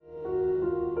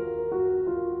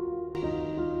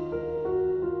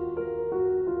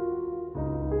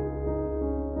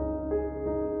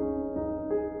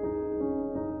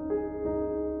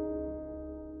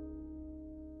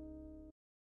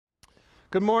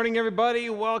Good morning, everybody.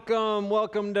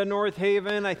 Welcome to North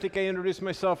Haven. I think I introduced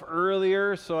myself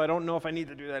earlier, so I don't know if I need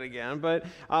to do that again. But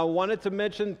I wanted to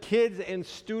mention kids and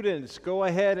students. Go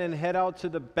ahead and head out to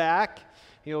the back.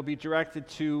 You'll be directed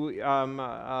to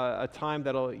a time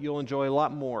that you'll enjoy a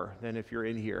lot more than if you're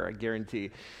in here, I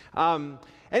guarantee.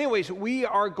 Anyways, we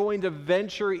are going to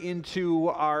venture into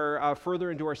our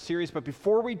further into our series, but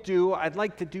before we do, I'd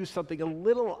like to do something a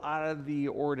little out of the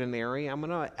ordinary. I'm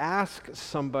going to ask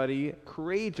somebody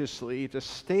courageously to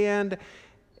stand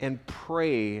and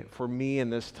pray for me in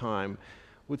this time.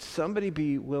 Would somebody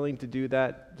be willing to do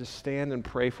that? To stand and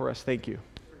pray for us? Thank you.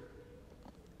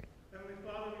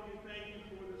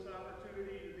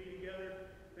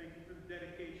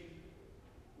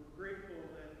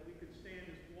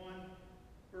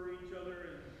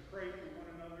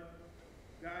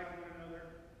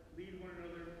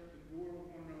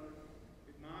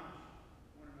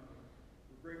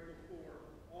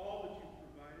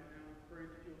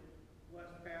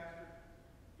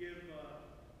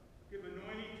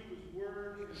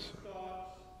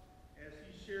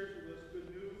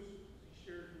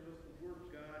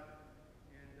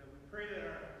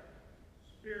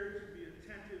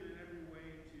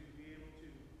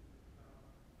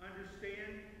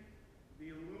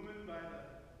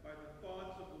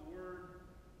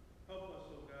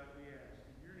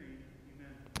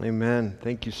 Amen.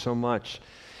 Thank you so much.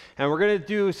 And we're going to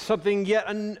do something yet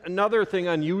another thing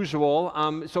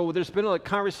unusual. So there's been a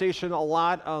conversation a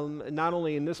lot, not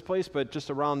only in this place, but just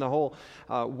around the whole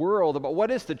world about what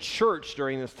is the church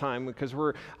during this time, because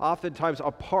we're oftentimes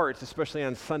apart, especially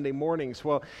on Sunday mornings.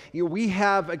 Well, we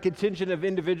have a contingent of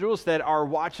individuals that are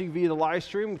watching via the live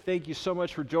stream. Thank you so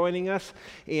much for joining us.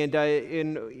 And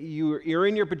you're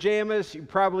in your pajamas, you're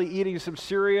probably eating some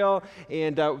cereal,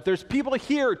 and there's people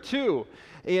here too.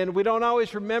 And we don't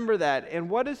always remember that. And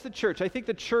what is the church? I think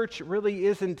the church really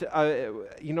isn't,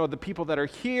 the people that are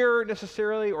here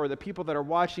necessarily, or the people that are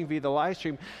watching via the live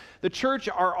stream. The church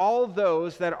are all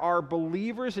those that are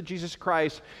believers in Jesus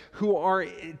Christ who are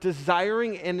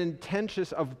desiring and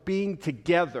intentions of being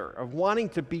together, of wanting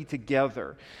to be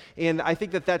together. And I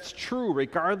think that that's true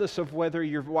regardless of whether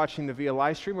you're watching the via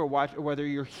live stream or whether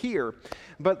you're here.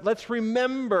 But let's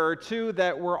remember, too,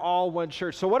 that we're all one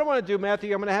church. So what I want to do,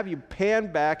 Matthew, I'm going to have you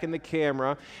pan back in the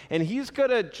camera, and he's going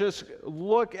to just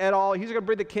look at he's going to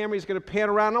bring the camera, he's going to pan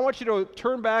around. I want you to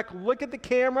turn back, look at the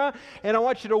camera, and I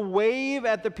want you to wave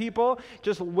at the people.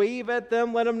 Just wave at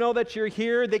them, let them know that you're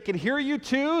here. They can hear you,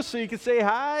 too, so you can say,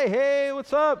 hi, hey,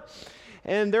 what's up?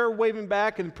 And they're waving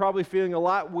back and probably feeling a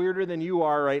lot weirder than you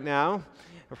are right now.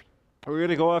 We're going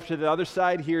to go off to the other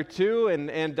side here, too,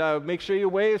 and make sure you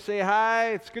wave, say hi.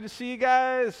 It's good to see you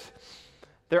guys.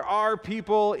 There are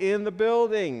people in the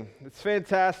building. It's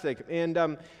fantastic.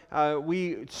 And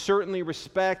we certainly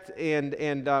respect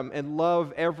and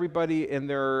love everybody in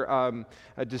their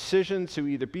decision to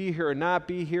either be here or not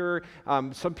be here.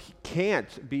 Some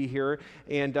can't be here,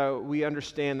 and we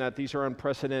understand that these are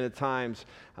unprecedented times.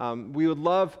 We would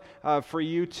love for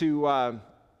you to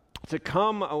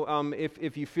come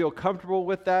if you feel comfortable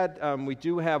with that. We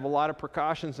do have a lot of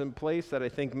precautions in place that I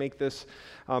think make this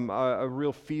a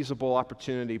real feasible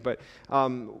opportunity. But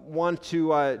want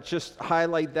to just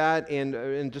highlight that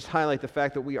and just highlight the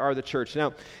fact that we are the church.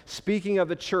 Now, speaking of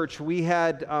the church, we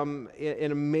had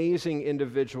an amazing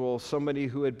individual, somebody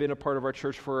who had been a part of our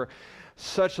church for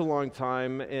such a long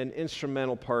time, an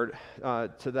instrumental part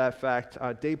to that fact.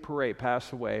 Dave Perret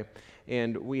passed away.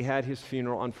 And we had his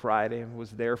funeral on Friday. I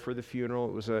was there for the funeral.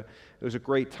 It was a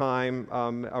great time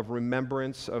of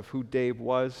remembrance of who Dave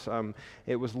was.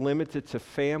 It was limited to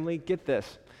family. Get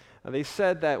this. They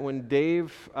said that when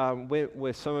Dave went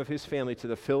with some of his family to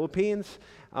the Philippines,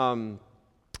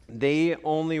 they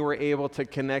only were able to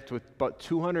connect with about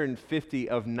 250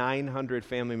 of 900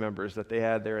 family members that they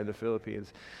had there in the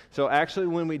Philippines. So actually,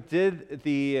 when we did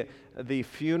the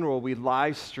funeral, we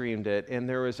live streamed it, and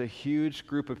there was a huge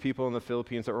group of people in the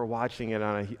Philippines that were watching it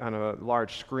on a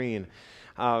large screen.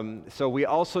 So we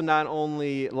also not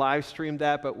only live streamed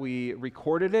that, but we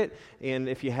recorded it. And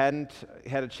if you hadn't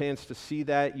had a chance to see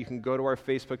that, you can go to our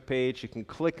Facebook page. You can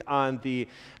click on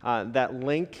that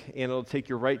link, and it'll take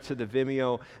you right to the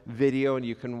Vimeo video, and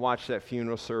you can watch that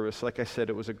funeral service. Like I said,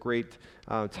 it was a great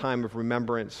time of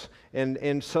remembrance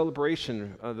and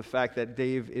celebration of the fact that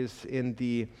Dave is in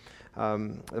the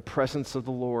presence of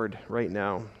the Lord right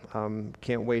now.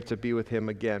 Can't wait to be with him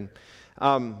again.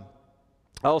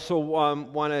 I also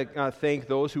want to thank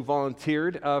those who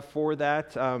volunteered for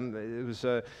that.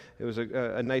 It was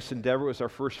a nice endeavor. It was our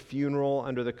first funeral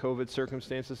under the COVID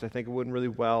circumstances. I think it went really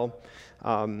well.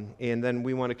 And then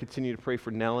we want to continue to pray for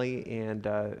Nellie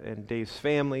and Dave's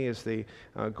family as they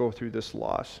go through this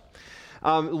loss.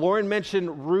 Lauren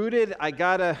mentioned Rooted. I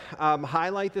got to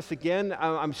highlight this again.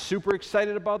 I'm super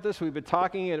excited about this. We've been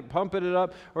talking and pumping it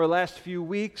up over the last few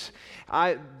weeks.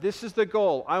 This is the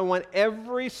goal. I want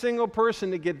every single person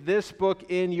to get this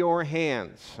book in your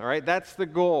hands. All right, that's the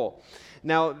goal.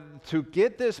 Now, to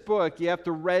get this book, you have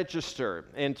to register.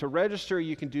 And to register,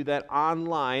 you can do that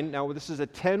online. Now, this is a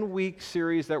 10-week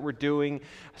series that we're doing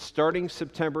starting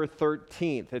September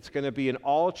 13th. It's going to be an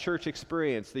all-church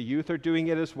experience. The youth are doing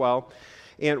it as well.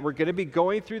 And we're going to be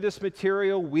going through this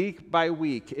material week by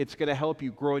week. It's going to help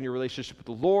you grow in your relationship with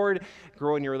the Lord,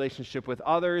 grow in your relationship with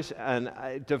others, and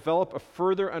develop a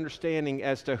further understanding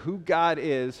as to who God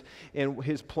is and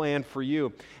His plan for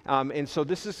you. And so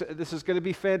this is going to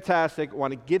be fantastic. I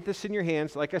want to get this in your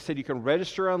hands. Like I said, you can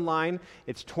register online.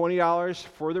 It's $20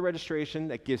 for the registration.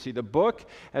 That gives you the book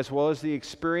as well as the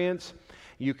experience.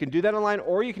 You can do that online,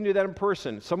 or you can do that in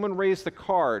person. Someone raised the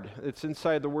card. It's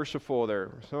inside the worship folder.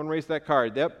 Someone raised that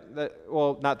card.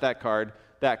 Well, not that card.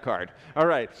 That card. All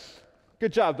right.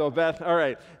 Good job, though, Beth. All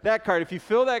right. That card. If you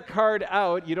fill that card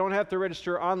out, you don't have to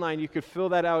register online. You could fill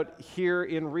that out here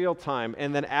in real time.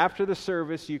 And then after the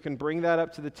service, you can bring that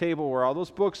up to the table where all those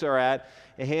books are at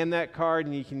and hand that card,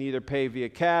 and you can either pay via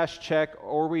cash, check,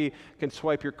 or we can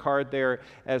swipe your card there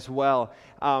as well.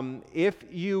 If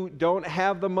you don't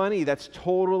have the money, that's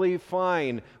totally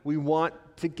fine. We want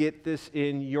to get this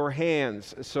in your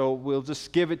hands, so we'll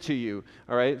just give it to you,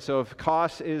 all right? So if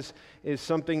cost is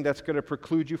something that's going to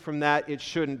preclude you from that, it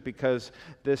shouldn't, because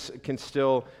this can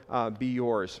still be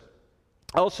yours.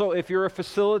 Also, if you're a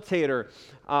facilitator,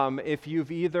 if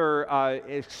you've either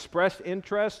expressed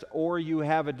interest or you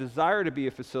have a desire to be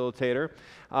a facilitator,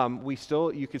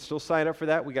 you can still sign up for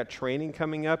that. We got training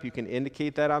coming up. You can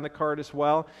indicate that on the card as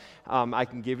well. I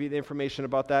can give you the information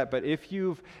about that. But if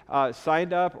you've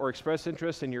signed up or expressed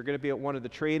interest and you're going to be at one of the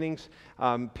trainings,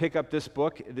 pick up this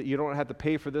book. You don't have to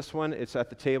pay for this one. It's at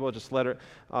the table. Just let her,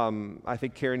 I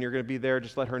think, Karen, you're going to be there.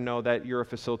 Just let her know that you're a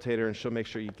facilitator, and she'll make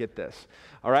sure you get this.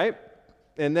 All right?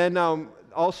 And then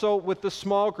also with the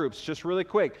small groups, just really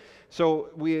quick. So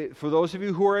for those of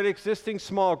you who are in existing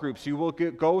small groups, you will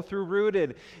go through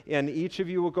Rooted, and each of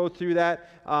you will go through that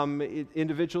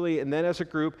individually and then as a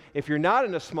group. If you're not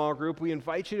in a small group, we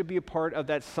invite you to be a part of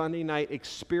that Sunday night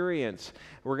experience.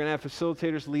 We're going to have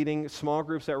facilitators leading small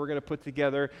groups that we're going to put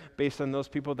together based on those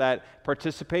people that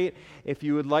participate. If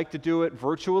you would like to do it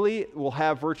virtually, we'll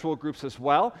have virtual groups as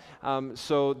well.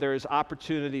 So there's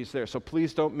opportunities there. So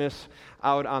please don't miss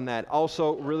out on that.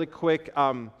 Also, really quick,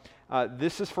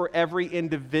 this is for every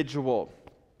individual,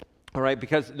 all right,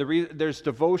 because there's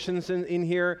devotions in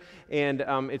here, and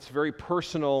it's very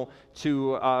personal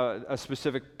to a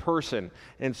specific person.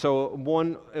 And so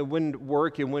it wouldn't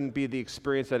work, it wouldn't be the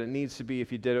experience that it needs to be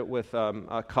if you did it with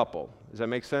a couple. Does that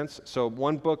make sense? So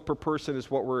one book per person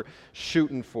is what we're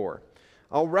shooting for.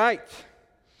 All right.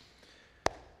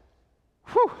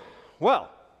 Whew.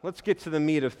 Well, let's get to the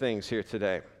meat of things here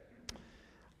today.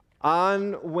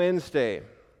 On Wednesday,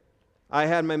 I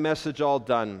had my message all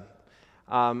done.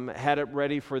 Had it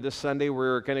ready for this Sunday.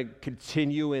 We're going to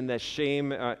continue in the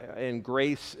Shame and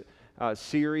Grace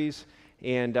series.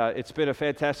 And it's been a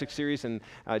fantastic series. And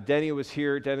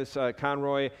Dennis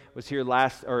Conroy was here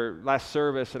last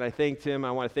service, and I thanked him.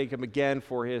 I want to thank him again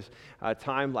for his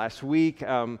time last week.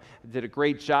 Did a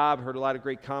great job. Heard a lot of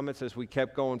great comments as we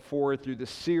kept going forward through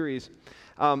this series.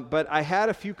 But I had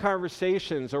a few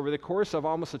conversations over the course of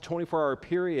almost a 24-hour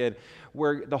period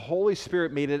where the Holy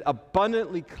Spirit made it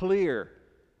abundantly clear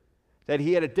that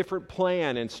He had a different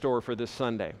plan in store for this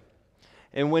Sunday.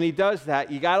 And when He does that,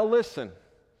 you got to listen.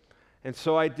 And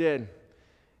so I did.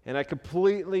 And I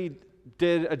completely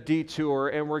did a detour,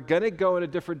 and we're going to go in a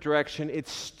different direction.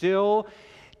 It's still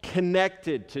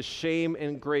connected to shame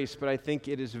and grace, but I think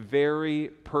it is very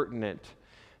pertinent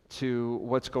to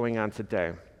what's going on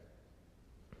today.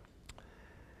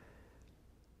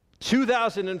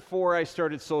 2004, I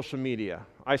started social media.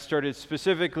 I started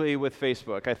specifically with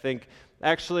Facebook. I think,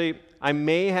 actually, I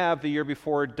may have the year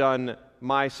before done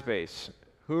MySpace.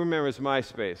 Who remembers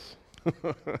MySpace?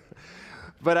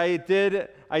 But I did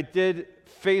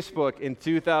Facebook in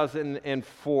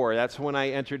 2004. That's when I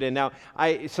entered in. Now,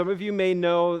 some of you may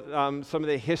know some of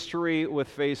the history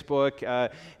with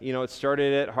Facebook. It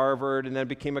started at Harvard, and then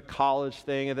became a college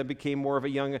thing, and then became more of a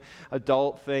young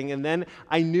adult thing. And then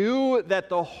I knew that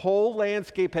the whole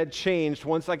landscape had changed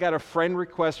once I got a friend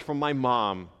request from my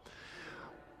mom.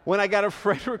 When I got a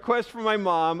friend request from my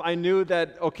mom, I knew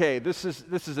that, okay, this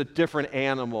is a different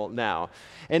animal now.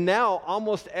 And now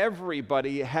almost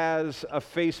everybody has a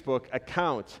Facebook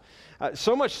account.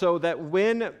 So much so that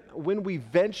when we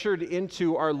ventured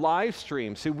into our live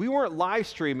stream, see, we weren't live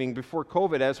streaming before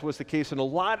COVID, as was the case in a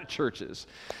lot of churches.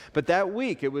 But that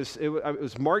week, it was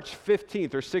March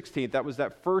 15th or 16th, that was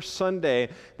that first Sunday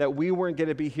that we weren't going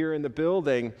to be here in the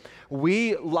building.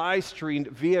 We live streamed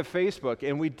via Facebook,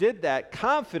 and we did that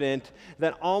confident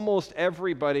that almost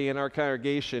everybody in our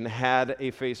congregation had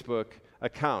a Facebook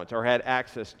account or had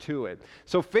access to it.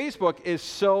 So Facebook is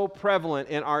so prevalent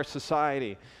in our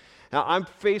society. Now, I'm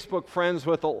Facebook friends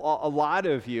with a lot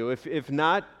of you. If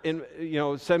not, send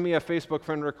me a Facebook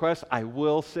friend request. I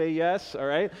will say yes, all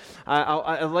right?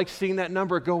 I like seeing that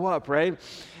number go up, right?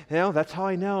 That's how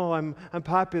I know I'm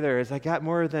popular, is I got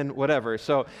more than whatever.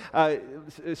 So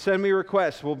send me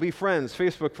requests. We'll be friends,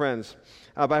 Facebook friends.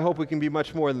 But I hope we can be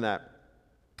much more than that.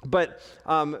 But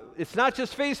it's not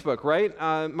just Facebook, right?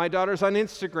 My daughter's on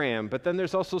Instagram, but then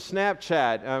there's also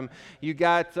Snapchat. You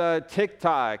got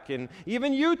TikTok, and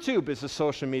even YouTube is a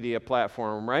social media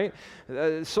platform, right?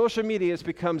 Social media has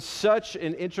become such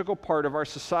an integral part of our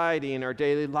society and our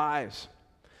daily lives.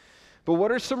 But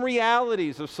what are some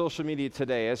realities of social media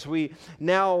today? As we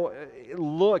now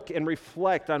look and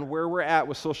reflect on where we're at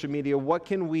with social media, what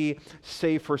can we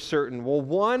say for certain? Well,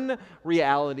 one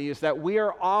reality is that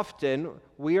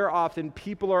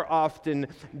people are often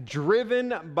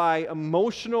driven by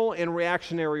emotional and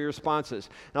reactionary responses.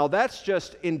 Now, that's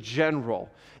just in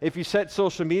general. If you set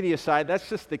social media aside, that's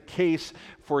just the case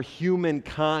for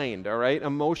humankind, all right?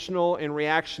 Emotional and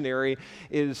reactionary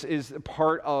is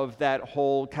part of that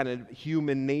whole kind of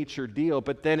human nature deal,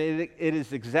 but then it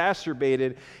is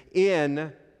exacerbated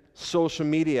in social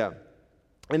media.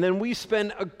 And then we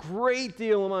spend a great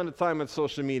deal amount of time on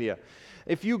social media.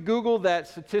 If you Google that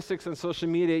statistics on social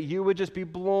media, you would just be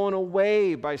blown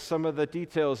away by some of the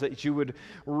details that you would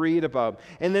read about.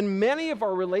 And then many of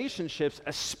our relationships,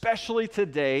 especially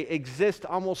today, exist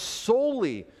almost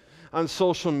solely on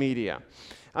social media.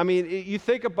 I mean, you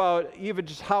think about even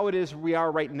just how it is we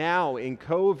are right now in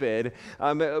COVID.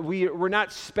 We're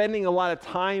not spending a lot of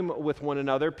time with one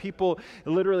another. People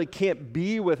literally can't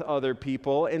be with other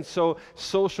people. And so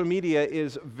social media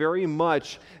is very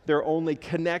much their only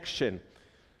connection.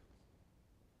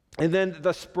 And then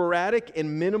the sporadic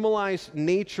and minimalized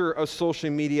nature of social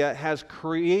media has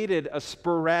created a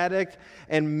sporadic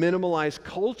and minimalized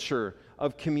culture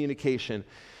of communication.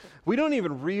 We don't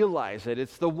even realize it.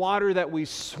 It's the water that we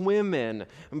swim in.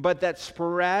 But that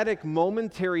sporadic,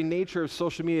 momentary nature of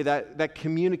social media, that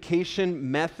communication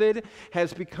method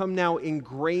has become now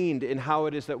ingrained in how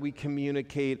it is that we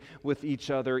communicate with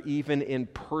each other, even in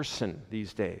person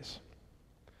these days.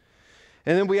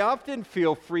 And then we often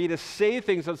feel free to say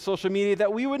things on social media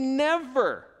that we would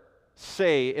never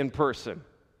say in person.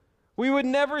 We would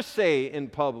never say in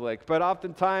public, but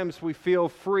oftentimes we feel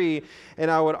free,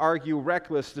 and I would argue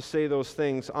reckless, to say those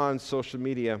things on social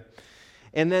media.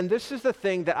 And then this is the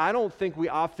thing that I don't think we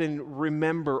often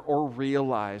remember or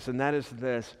realize, and that is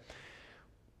this.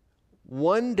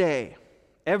 One day,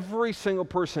 every single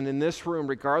person in this room,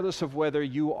 regardless of whether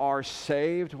you are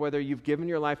saved, whether you've given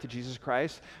your life to Jesus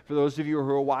Christ, for those of you who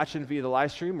are watching via the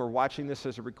live stream or watching this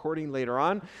as a recording later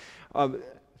on,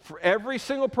 for every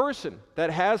single person that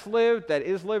has lived, that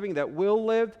is living, that will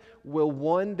live, will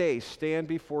one day stand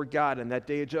before God in that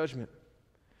day of judgment.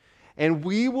 And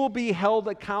we will be held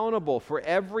accountable for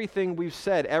everything we've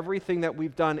said, everything that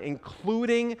we've done,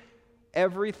 including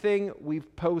everything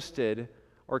we've posted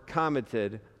or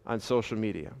commented on social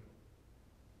media.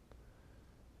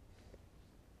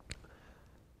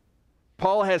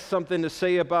 Paul has something to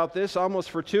say about this, almost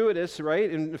fortuitous,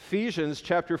 right? In Ephesians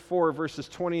chapter 4, verses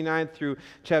 29 through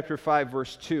chapter 5,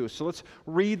 verse 2. So let's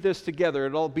read this together.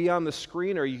 It'll be on the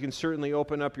screen, or you can certainly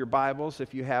open up your Bibles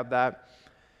if you have that.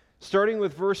 Starting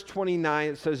with verse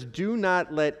 29, it says, "Do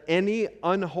not let any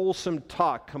unwholesome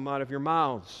talk come out of your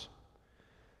mouths,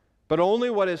 but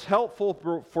only what is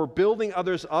helpful for building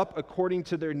others up according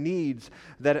to their needs,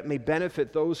 that it may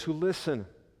benefit those who listen.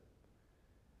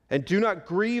 And do not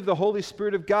grieve the Holy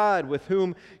Spirit of God, with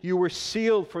whom you were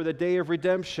sealed for the day of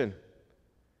redemption.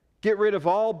 Get rid of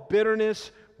all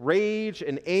bitterness, rage,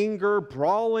 and anger,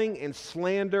 brawling and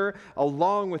slander,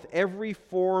 along with every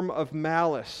form of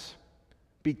malice.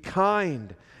 Be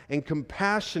kind and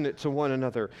compassionate to one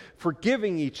another,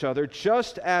 forgiving each other,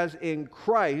 just as in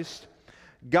Christ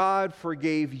God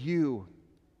forgave you.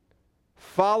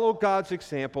 Follow God's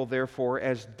example, therefore,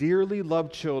 as dearly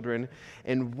loved children,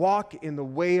 and walk in the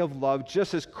way of love,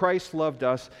 just as Christ loved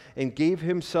us and gave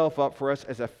himself up for us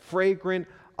as a fragrant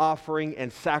offering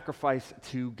and sacrifice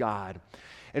to God.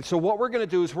 And so what we're going to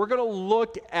do is we're going to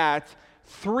look at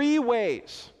three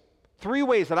ways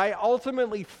that I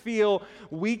ultimately feel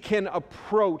we can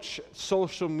approach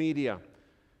social media.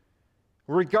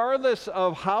 Regardless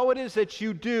of how it is that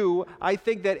you do, I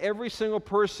think that every single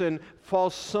person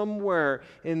falls somewhere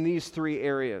in these three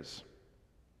areas.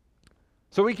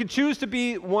 So we could choose to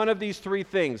be one of these three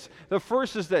things. The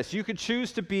first is this: you could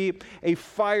choose to be a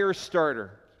fire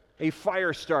starter. A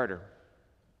fire starter.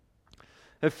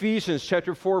 Ephesians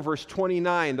chapter 4, verse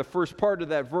 29, the first part of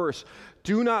that verse: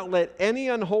 do not let any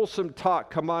unwholesome talk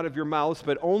come out of your mouths,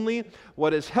 but only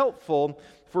what is helpful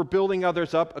for building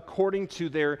others up according to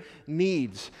their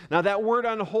needs. Now that word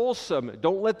unwholesome,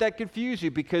 don't let that confuse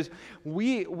you, because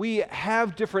we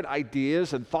have different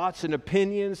ideas and thoughts and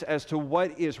opinions as to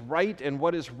what is right and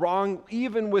what is wrong,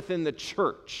 even within the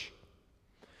church.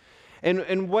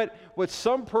 And what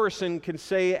some person can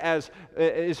say as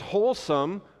is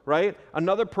wholesome, right?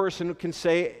 Another person can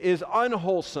say is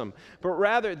unwholesome. But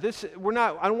rather,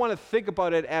 I don't want to think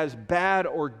about it as bad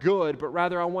or good, but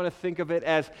rather I want to think of it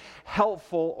as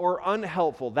helpful or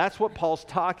unhelpful. That's what Paul's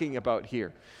talking about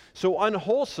here. So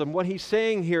unwholesome, what he's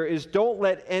saying here is don't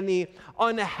let any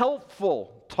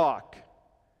unhelpful talk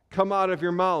come out of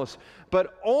your mouths,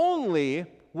 but only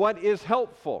what is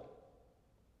helpful.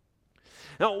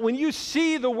 Now, when you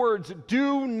see the words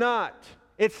do not,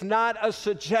 it's not a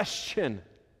suggestion.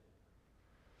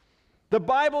 The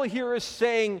Bible here is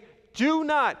saying, do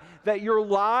not, that your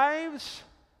lives,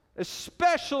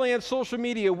 especially on social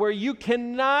media, where you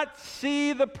cannot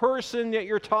see the person that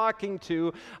you're talking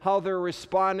to, how they're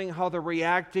responding, how they're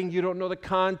reacting, you don't know the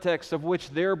context of which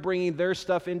they're bringing their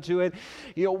stuff into it.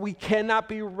 We cannot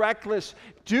be reckless.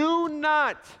 Do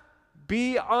not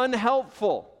be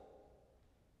unhelpful.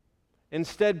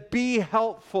 Instead, be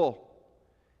helpful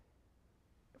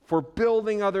for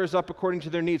building others up according to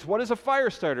their needs. What is a fire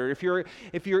starter? If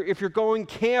you're going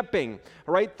camping,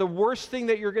 right? The worst thing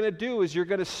that you're going to do is you're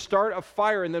going to start a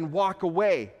fire and then walk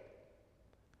away.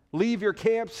 Leave your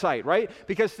campsite, right?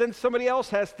 Because then somebody else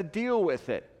has to deal with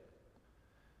it.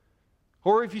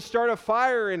 Or if you start a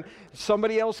fire and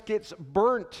somebody else gets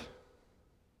burnt.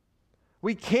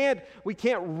 We can't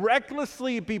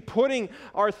recklessly be putting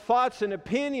our thoughts and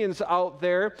opinions out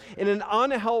there in an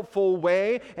unhelpful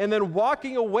way and then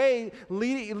walking away,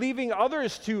 leaving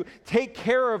others to take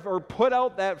care of or put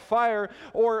out that fire,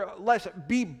 or less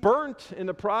be burnt in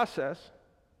the process.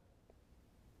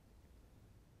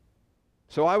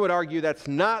 So I would argue that's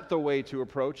not the way to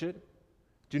approach it.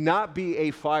 Do not be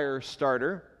a fire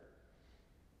starter.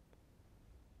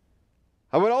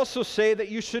 I would also say that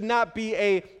you should not be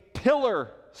a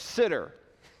pillar sitter.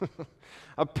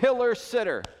 A pillar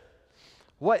sitter.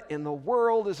 What in the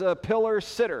world is a pillar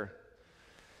sitter?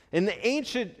 In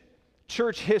ancient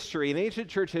church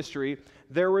history,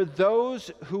 there were those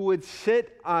who would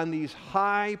sit on these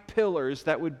high pillars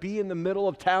that would be in the middle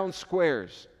of town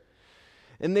squares.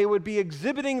 And they would be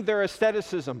exhibiting their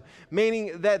asceticism,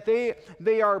 meaning that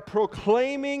they are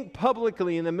proclaiming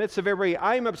publicly in the midst of everybody,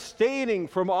 I'm abstaining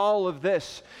from all of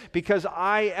this because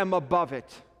I am above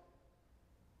it.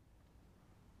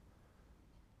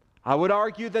 I would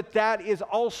argue that that is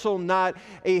also not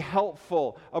a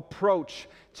helpful approach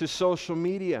to social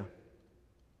media.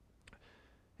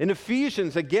 In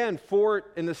Ephesians, again,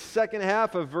 4, in the second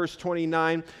half of verse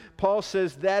 29, Paul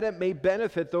says that it may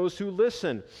benefit those who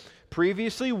listen.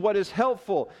 Previously, what is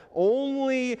helpful?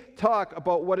 Only talk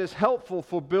about what is helpful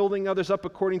for building others up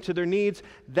according to their needs,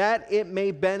 that it may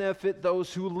benefit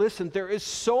those who listen. There is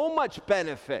so much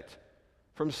benefit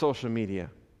from social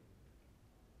media.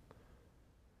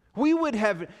 We would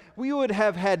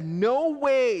have had no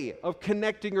way of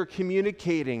connecting or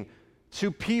communicating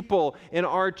to people in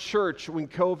our church when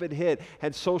COVID hit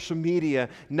had social media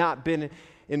not been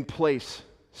in place,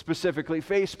 specifically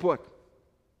Facebook.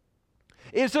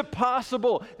 Is it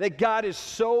possible that God is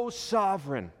so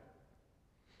sovereign?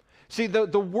 See, the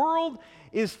world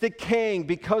is decaying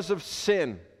because of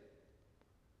sin.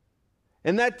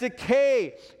 And that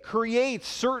decay creates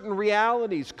certain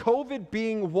realities, COVID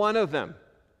being one of them.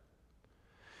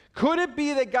 Could it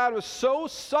be that God was so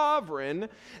sovereign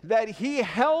that He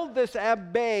held this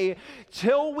at bay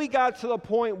till we got to the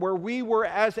point where we were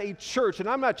as a church, and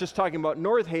I'm not just talking about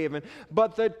North Haven,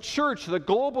 but the church, the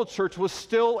global church, was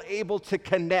still able to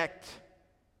connect,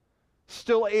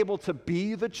 still able to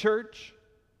be the church?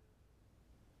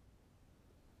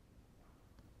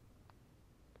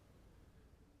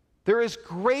 There is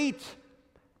great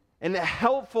and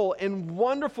helpful and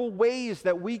wonderful ways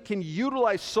that we can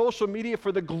utilize social media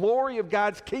for the glory of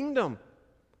God's kingdom,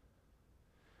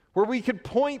 where we could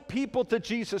point people to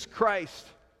Jesus Christ.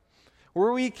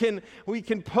 where we can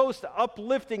post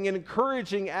uplifting and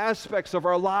encouraging aspects of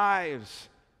our lives.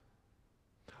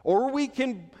 Or we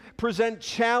can present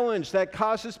challenge that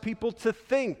causes people to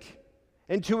think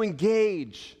and to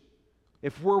engage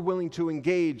if we're willing to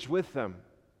engage with them.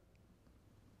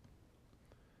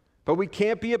 But we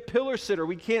can't be a pillar sitter.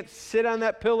 We can't sit on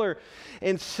that pillar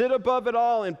and sit above it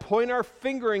all and point our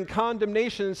finger in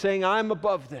condemnation and saying, I'm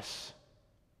above this.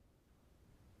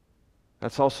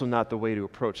 That's also not the way to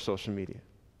approach social media.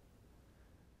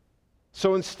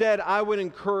 So instead, I would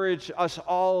encourage us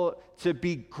all to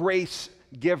be grace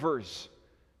givers.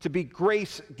 To be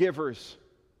grace givers.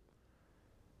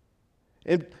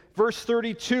 In verse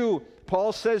 32,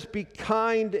 Paul says, be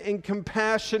kind and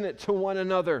compassionate to one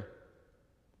another.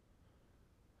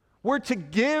 We're to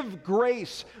give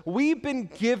grace. We've been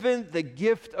given the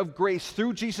gift of grace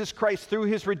through Jesus Christ, through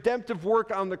his redemptive work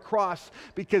on the cross,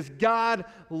 because God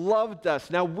loved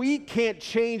us. Now, we can't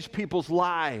change people's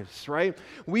lives, right?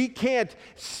 We can't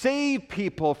save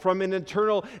people from an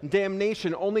eternal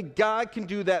damnation. Only God can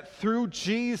do that through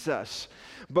Jesus.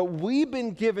 But we've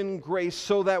been given grace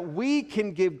so that we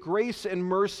can give grace and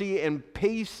mercy and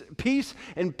peace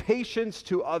and patience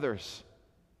to others.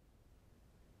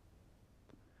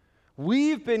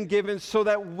 We've been given so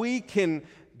that we can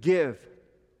give.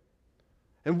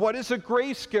 And what is a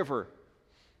grace giver?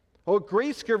 Well, a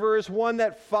grace giver is one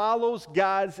that follows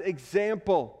God's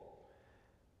example.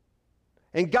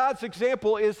 And God's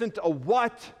example isn't a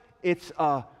what, it's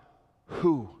a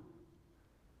who.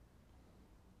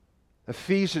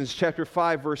 Ephesians chapter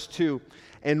 5, verse 2,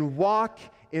 and walk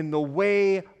in the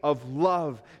way of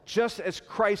love, just as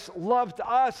Christ loved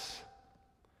us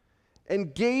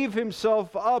and gave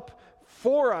himself up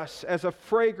for us as a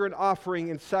fragrant offering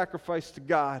and sacrifice to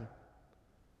God.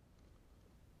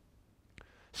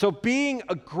 So being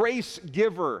a grace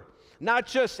giver, not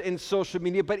just in social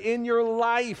media, but in your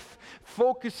life,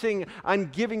 focusing on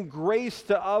giving grace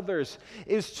to others,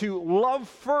 is to love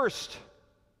first.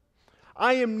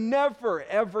 I am never,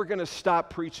 ever going to stop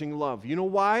preaching love. You know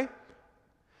why?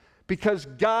 Because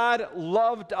God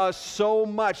loved us so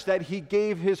much that he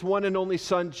gave his one and only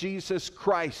Son, Jesus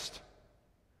Christ.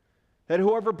 That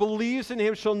whoever believes in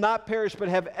him shall not perish but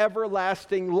have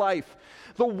everlasting life.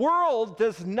 The world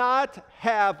does not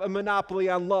have a monopoly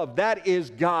on love. That is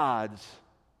God's.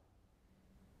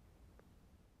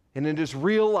 And it is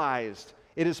realized.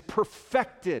 It is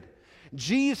perfected.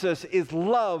 Jesus is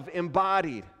love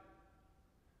embodied.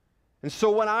 And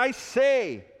so when I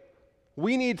say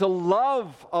we need to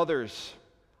love others,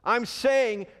 I'm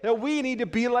saying that we need to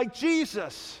be like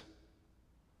Jesus.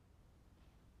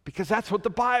 Because that's what the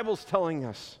Bible's telling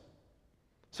us.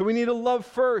 So we need to love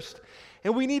first.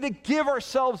 And we need to give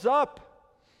ourselves up.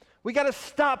 We got to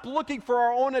stop looking for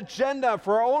our own agenda,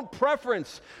 for our own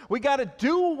preference. We got to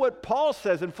do what Paul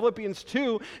says in Philippians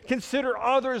 2, consider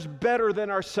others better than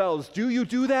ourselves. Do you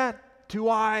do that? Do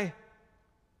I?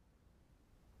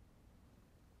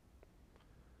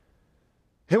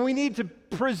 And we need to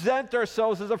present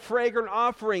ourselves as a fragrant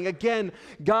offering. Again,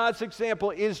 God's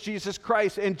example is Jesus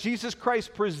Christ, and Jesus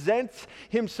Christ presents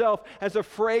himself as a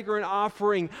fragrant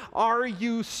offering. Are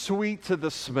you sweet to the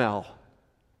smell?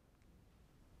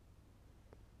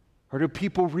 Or do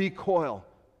people recoil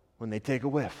when they take a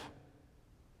whiff?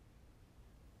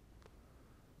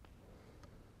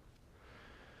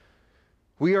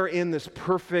 We are in this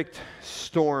perfect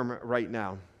storm right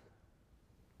now.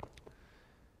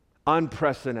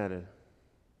 Unprecedented.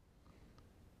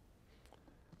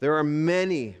 There are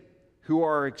many who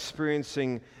are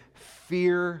experiencing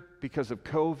fear because of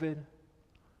COVID.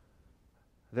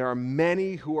 There are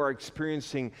many who are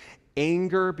experiencing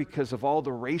anger because of all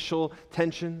the racial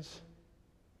tensions.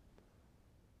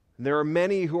 There are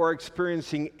many who are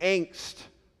experiencing angst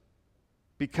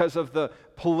because of the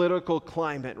political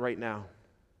climate right now.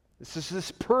 This is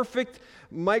this perfect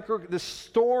this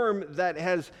storm that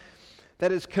has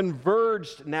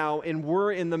converged now, and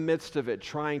we're in the midst of it,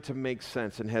 trying to make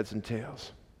sense in heads and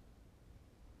tails.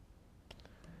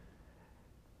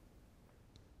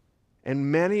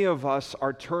 And many of us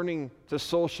are turning to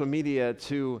social media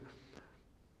to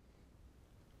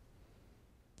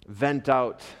vent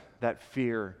out that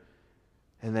fear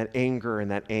and that anger and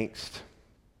that angst.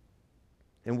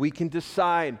 And we can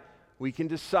decide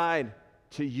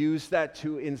to use that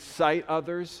to incite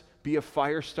others, be a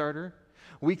fire starter.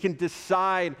 We can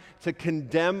decide to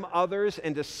condemn others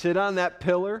and to sit on that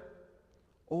pillar,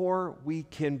 or we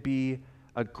can be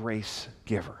a grace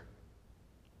giver.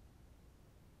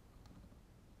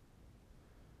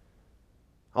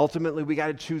 Ultimately, we got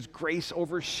to choose grace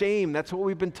over shame. That's what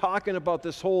we've been talking about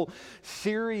this whole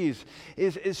series.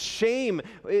 Is shame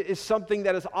is something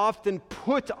that is often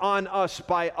put on us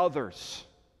by others.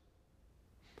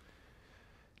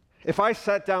 If I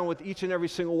sat down with each and every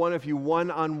single one of you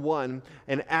one-on-one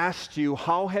and asked you,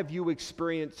 how have you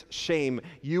experienced shame?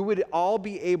 You would all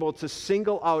be able to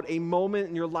single out a moment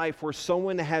in your life where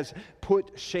someone has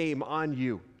put shame on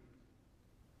you.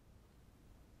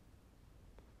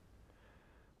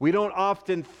 We don't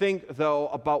often think, though,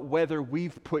 about whether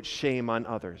we've put shame on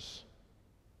others.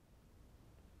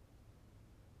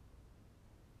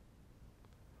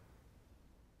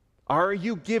 Are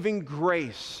you giving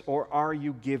grace or are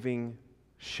you giving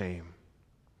shame?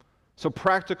 So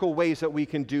practical ways that we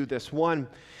can do this. One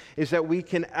is that we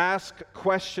can ask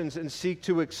questions and seek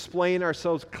to explain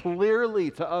ourselves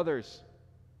clearly to others.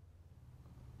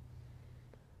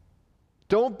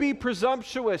 Don't be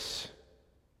presumptuous.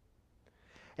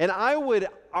 And I would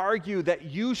argue that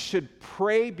you should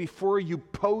pray before you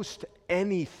post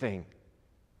anything.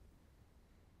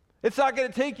 It's not going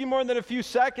to take you more than a few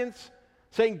seconds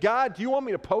saying, God, do you want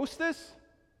me to post this?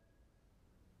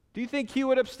 Do you think He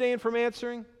would abstain from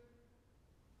answering?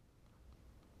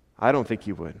 I don't think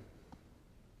He would.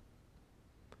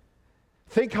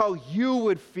 Think how you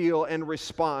would feel and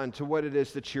respond to what it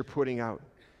is that you're putting out.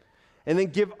 And then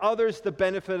give others the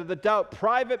benefit of the doubt.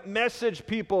 Private message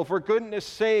people, for goodness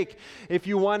sake, if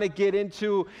you want to get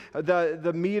into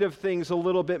the meat of things a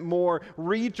little bit more.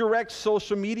 Redirect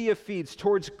social media feeds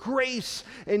towards grace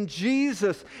and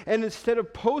Jesus. And instead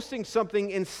of posting something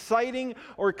inciting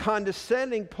or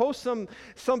condescending, post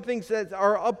some things that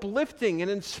are uplifting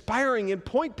and inspiring and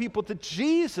point people to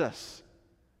Jesus.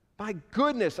 My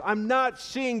goodness, I'm not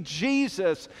seeing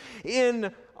Jesus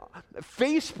in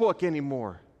Facebook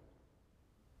anymore.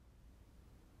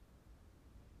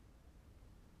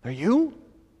 Are you?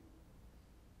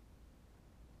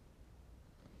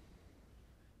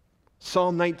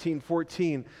 Psalm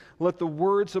 19:14, let the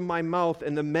words of my mouth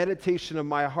and the meditation of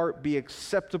my heart be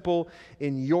acceptable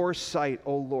in your sight,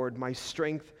 O Lord, my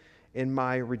strength and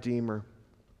my Redeemer.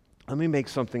 Let me make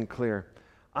something clear.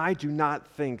 I do not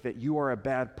think that you are a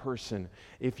bad person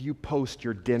if you post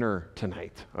your dinner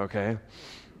tonight, okay?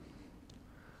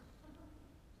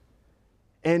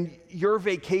 And your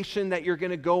vacation that you're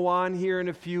going to go on here in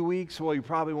a few weeks, well, you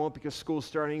probably won't because school's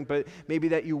starting, but maybe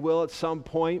that you will at some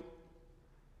point.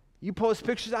 You post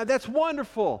pictures, that's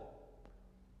wonderful.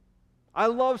 I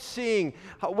love seeing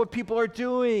what people are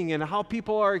doing and how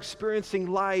people are experiencing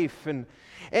life. And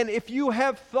if you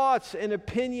have thoughts and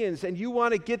opinions and you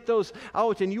want to get those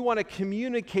out and you want to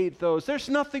communicate those, there's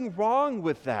nothing wrong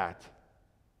with that.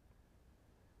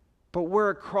 But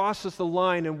where it crosses the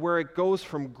line and where it goes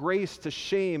from grace to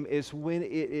shame is when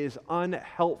it is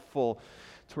unhelpful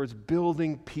towards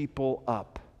building people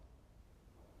up.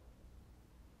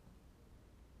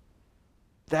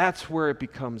 That's where it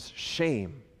becomes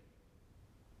shame.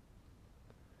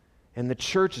 And the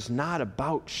church is not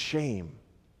about shame.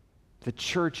 The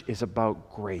church is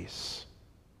about grace.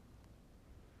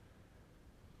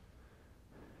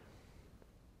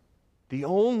 The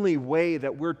only way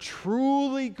that we're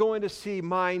truly going to see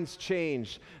minds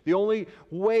changed, the only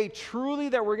way truly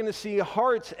that we're going to see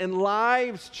hearts and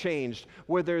lives changed,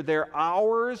 whether they're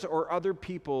ours or other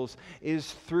people's, is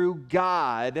through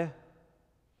God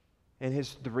and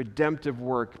the redemptive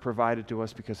work provided to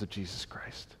us because of Jesus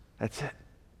Christ. That's it.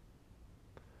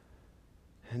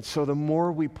 And so the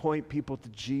more we point people to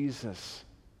Jesus,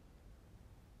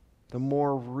 the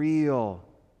more real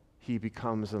He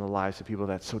becomes in the lives of people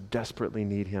that so desperately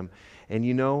need Him. And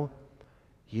you know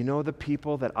the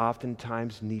people that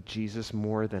oftentimes need Jesus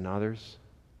more than others?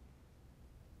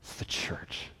 It's the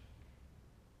church.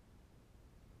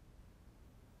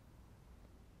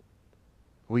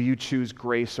 Will you choose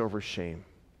grace over shame?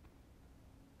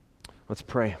 Let's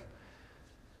pray.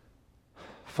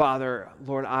 Father,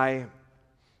 Lord, I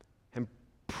am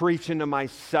preaching to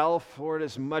myself, Lord,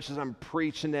 as much as I'm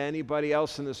preaching to anybody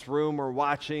else in this room or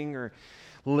watching or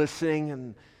listening.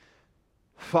 And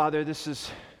Father, this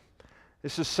is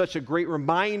such a great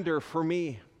reminder for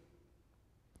me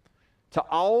to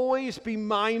always be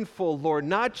mindful, Lord,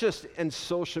 not just in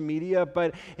social media,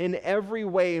 but in every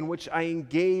way in which I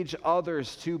engage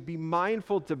others, to be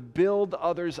mindful to build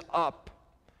others up,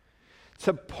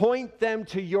 to point them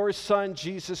to your Son,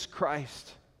 Jesus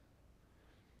Christ.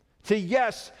 To,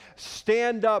 yes,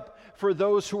 stand up for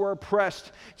those who are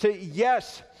oppressed. To,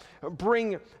 yes,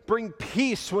 bring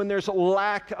peace when there's a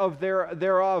lack of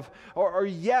thereof, or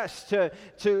yes,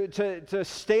 to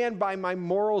stand by my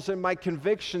morals and my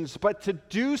convictions, but to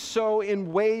do so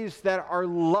in ways that are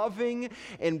loving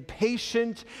and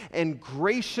patient and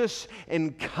gracious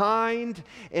and kind,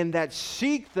 and that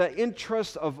seek the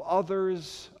interest of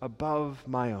others above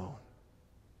my own.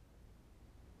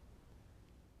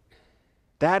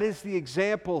 That is the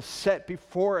example set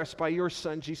before us by your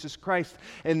Son, Jesus Christ.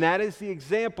 And that is the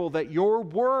example that your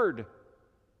word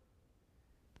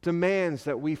demands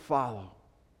that we follow.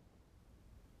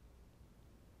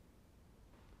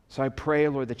 So I pray,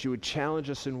 Lord, that you would challenge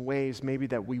us in ways maybe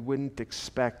that we wouldn't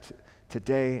expect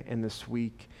today and this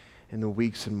week and the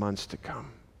weeks and months to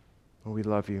come. Lord, we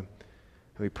love you.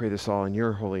 And we pray this all in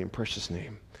your holy and precious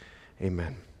name.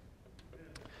 Amen.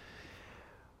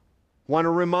 Want to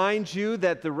remind you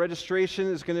that the registration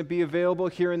is going to be available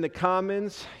here in the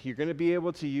Commons. You're going to be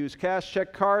able to use cash,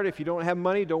 check, card. If you don't have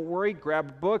money, don't worry. Grab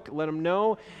a book, let them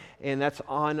know, and that's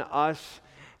on us.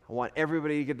 I want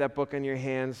everybody to get that book in your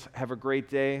hands. Have a great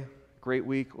day, great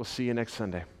week. We'll see you next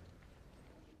Sunday.